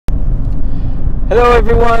Hello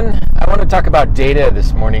everyone. I want to talk about data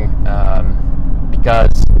this morning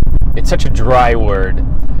because it's such a dry word,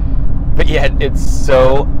 but yet it's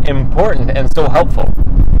so important and so helpful,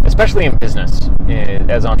 especially in business.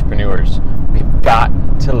 As entrepreneurs, we've got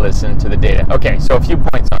to listen to the data. Okay, so a few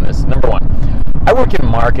points on this. Number one, I work in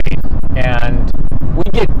marketing and we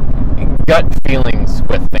get gut feelings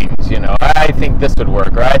with things. I think this would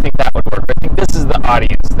work, or I think that would work, or I think this is the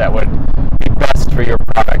audience that would be best for your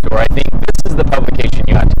product, or I think this is the publication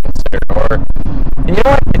you have to consider, or, and you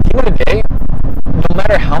know what, at the end of the day, no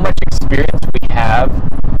matter how much experience we have,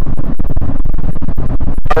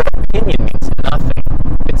 our opinion means nothing.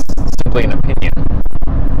 It's simply an opinion.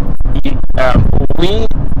 We,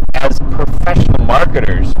 as professional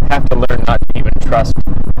marketers, have to learn not to even trust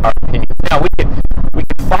our opinions. Now, we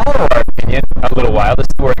could follow our opinion a little while to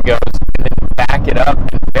see where it goes, and then back it up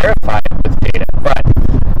and verify it with data. But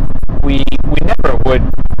we never would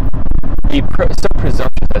be so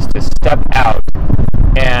presumptuous as to step out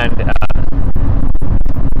and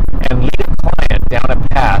lead a client down a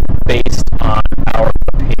path based on our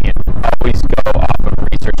opinion. Always go off of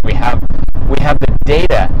research. We have the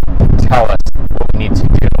data tell us what we need to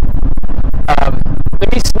do.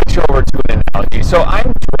 Let me switch over to an analogy. So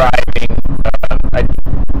I'm driving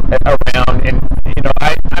around, and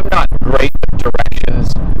I'm not great with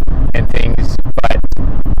directions and things, but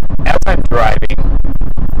as I'm driving,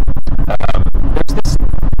 there's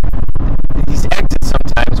these exits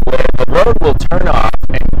sometimes where the road will turn off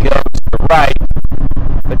and go to the right,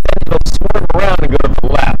 but then it'll swerve around and go to the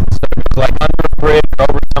left. So it goes like under a bridge or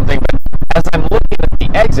over something, but as I'm looking at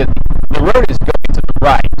the exit, the road is going to the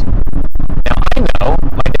right. Now I know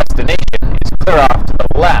my destination is clear off to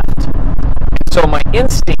the left. And so my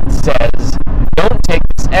instinct says, don't take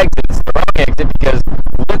this exit, it's the wrong exit, because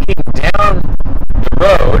looking down the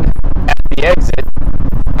road at the exit,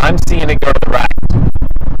 I'm seeing it go to the right.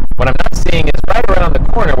 What I'm not seeing is right around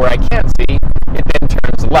the corner where I can't see, it then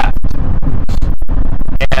turns left.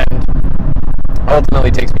 And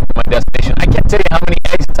ultimately takes me to my destination. I can't tell you how many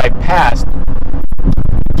exits I've passed,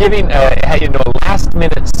 giving a last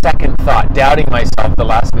minute second thought, doubting myself the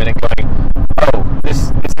last minute, going, oh,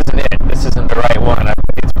 this isn't it, this isn't the right one,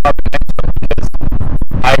 it's probably the next one, because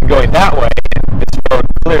I'm going that way, and this road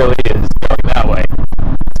clearly is going that way.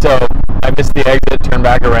 So I missed the exit, turned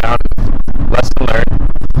back around, lesson learned.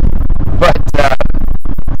 But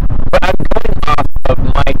I'm going off of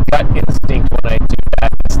my gut instinct when I do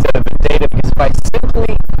that instead of the data, because if I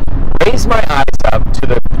simply raise my eyes up to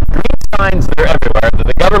the green signs that are everywhere, that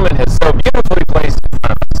the government has so beautifully placed in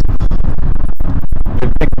front of us,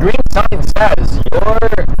 the green sign says your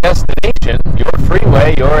destination, your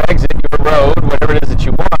freeway, your exit, your road, whatever it is that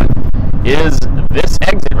you want, is this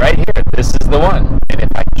exit right here. This is the one. And if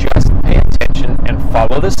I just pay attention and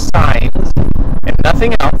follow the signs and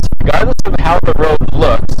nothing else, regardless of how the road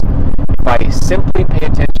looks, if I simply pay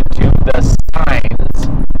attention to the signs,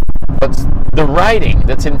 what's the writing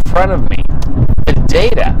that's in front of me, the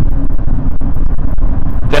data,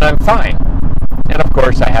 then I'm fine. And of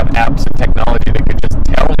course, I have apps and technology that could just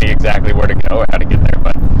tell me exactly where to go or how to get there,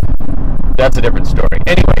 but that's a different story.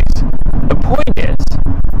 Anyways, the point is,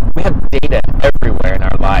 we have data everywhere in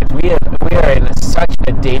our lives. We are in such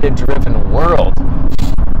a data-driven world,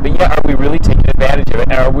 but yet are we really taking advantage of it?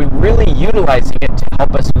 And are we really utilizing it to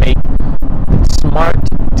help us make smart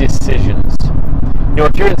decisions?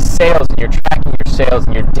 If you're in sales and you're tracking your sales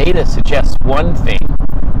and your data suggests one thing,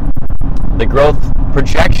 the growth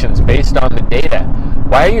projections based on the data,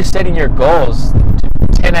 why are you setting your goals to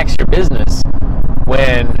 10x your business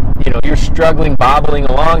when you're struggling, bobbling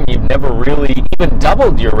along, you've never really even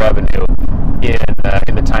doubled your revenue in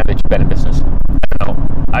the time that you've been in business? I don't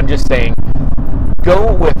know. I'm just saying,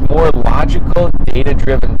 go with more logical,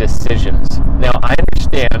 data-driven decisions. Now, I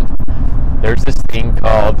understand there's this thing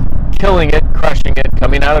called killing it, crushing it,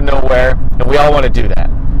 coming out of nowhere, and we all want to do that,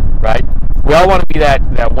 right? We all want to be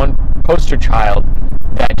that one poster child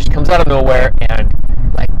that just comes out of nowhere and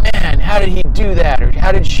like, man, how did he do that? Or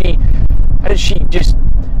how did she just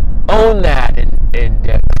own that and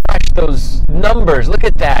crush those numbers? Look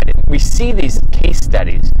at that. And we see these case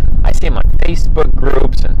studies. I see them on Facebook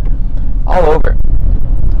groups and all over,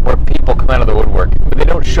 where people come out of the woodwork, but they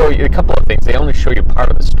don't show you a couple of things. They only show you part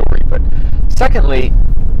of the story. But secondly,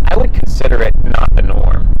 I would consider it not the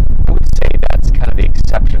norm. I would say that's kind of the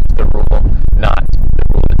exception to the rule, not the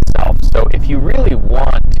rule itself. So if you really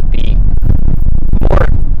want to be more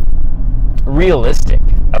realistic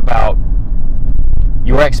about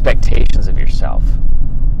your expectations of yourself,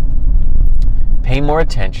 pay more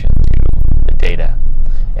attention to the data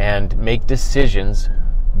and make decisions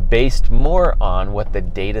based more on what the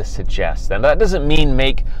data suggests. And that doesn't mean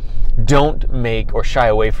don't make or shy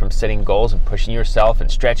away from setting goals and pushing yourself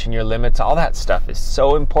and stretching your limits. All that stuff is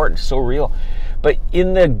so important, so real. But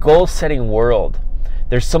in the goal setting world,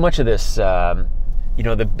 there's so much of this, the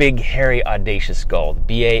big, hairy, audacious goal,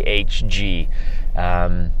 BAHG.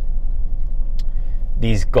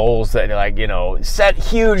 These goals that are set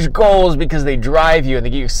huge goals because they drive you and they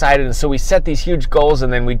get you excited. And so we set these huge goals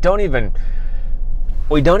and then we don't even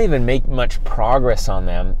make much progress on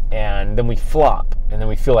them, and then we flop, and then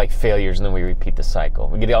we feel like failures, and then we repeat the cycle.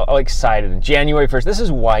 We get all excited. And January 1st, this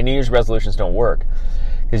is why New Year's resolutions don't work.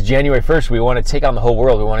 Because January 1st, we want to take on the whole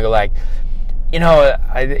world. We want to go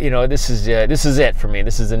this is it for me.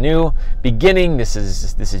 This is a new beginning. This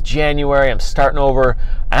is January. I'm starting over,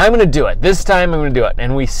 and I'm going to do it. This time I'm going to do it.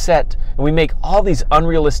 And we make all these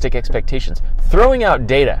unrealistic expectations, throwing out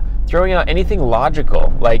data, throwing out anything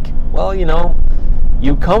logical, like,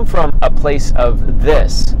 you come from a place of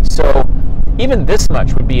this, so even this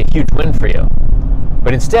much would be a huge win for you.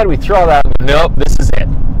 But instead, we throw that out and go, nope, this is it.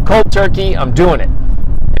 Cold turkey, I'm doing it.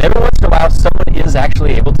 And every once in a while, someone is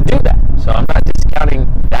actually able to do that. So I'm not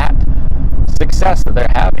discounting that success that they're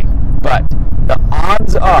having. But the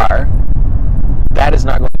odds are that is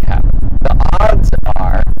not going to happen. The odds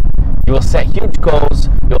are you will set huge goals,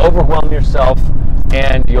 you'll overwhelm yourself,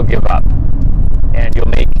 and you'll give up. And you'll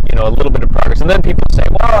make, a little bit of progress. And then people say,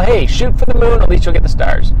 well, hey, shoot for the moon, at least you'll get the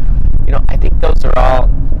stars. I think those are all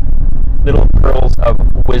little pearls of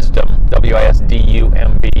wisdom,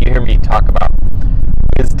 W-I-S-D-U-M-B. You hear me talk about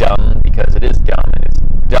wisdom because it is dumb, and it's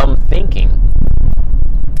dumb thinking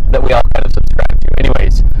that we all kind of subscribe to.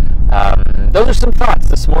 Anyways, those are some thoughts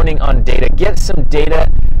this morning on data. Get some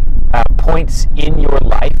data points in your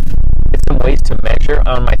life. Get some ways to measure.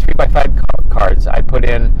 On my 3x5 cards, I put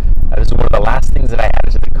in, this is one of the last things that I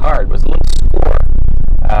added to the card, was a little score,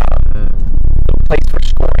 a place for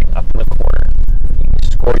scoring up in the corner. You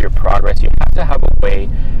can score your progress. You have to have a way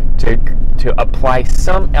to apply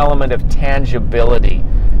some element of tangibility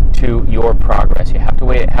to your progress. You have to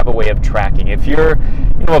have a way of tracking. If you're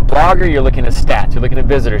a blogger, you're looking at stats, you're looking at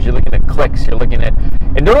visitors, you're looking at clicks,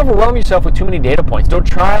 and don't overwhelm yourself with too many data points. Don't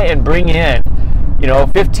try and bring in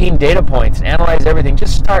 15 data points and analyze everything.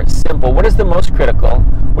 Just start simple. What is the most critical?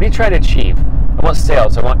 What are you trying to achieve? I want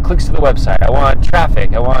sales. I want clicks to the website. I want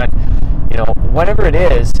traffic. I want, whatever it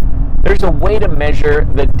is. There's a way to measure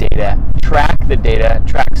the data, track the data,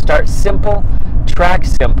 start simple, track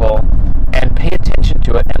simple, and pay attention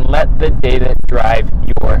to it, and let the data drive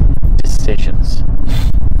your decisions.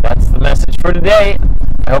 That's the message for today.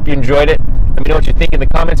 I hope you enjoyed it. Let me know what you think in the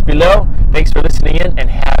comments below. Thanks for listening in, and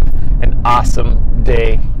have an awesome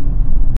day.